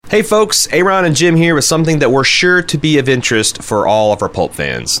Hey folks, Aaron and Jim here with something that we're sure to be of interest for all of our pulp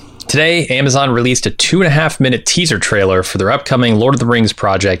fans. Today, Amazon released a 2.5-minute teaser trailer for their upcoming Lord of the Rings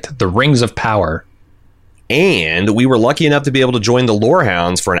project, The Rings of Power. And we were lucky enough to be able to join the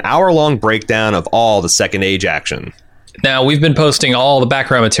Lorehounds for an hour-long breakdown of all the Second Age action. Now, we've been posting all the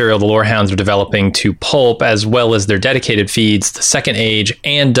background material the Lorehounds are developing to Pulp, as well as their dedicated feeds, The Second Age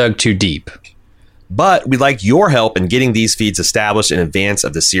and Dug Too Deep. But we'd like your help in getting these feeds established in advance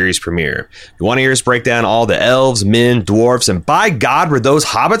of the series premiere. If you want to hear us break down all the elves, men, dwarves, and by God, were those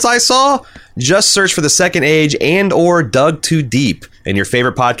hobbits I saw? Just search for The Second Age and or Dug Too Deep in your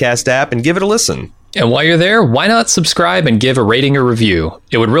favorite podcast app and give it a listen. And while you're there, why not subscribe and give a rating or review?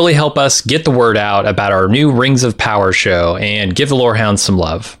 It would really help us get the word out about our new Rings of Power show and give the Lorehounds some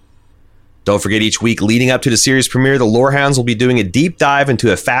love. Don't forget, each week leading up to the series premiere, the Lorehounds will be doing a deep dive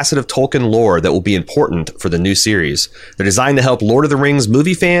into a facet of Tolkien lore that will be important for the new series. They're designed to help Lord of the Rings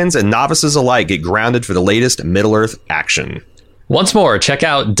movie fans and novices alike get grounded for the latest Middle-earth action. Once more, check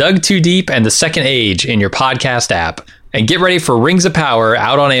out Dug Too Deep and The Second Age in your podcast app. And get ready for Rings of Power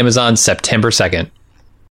out on Amazon September 2nd.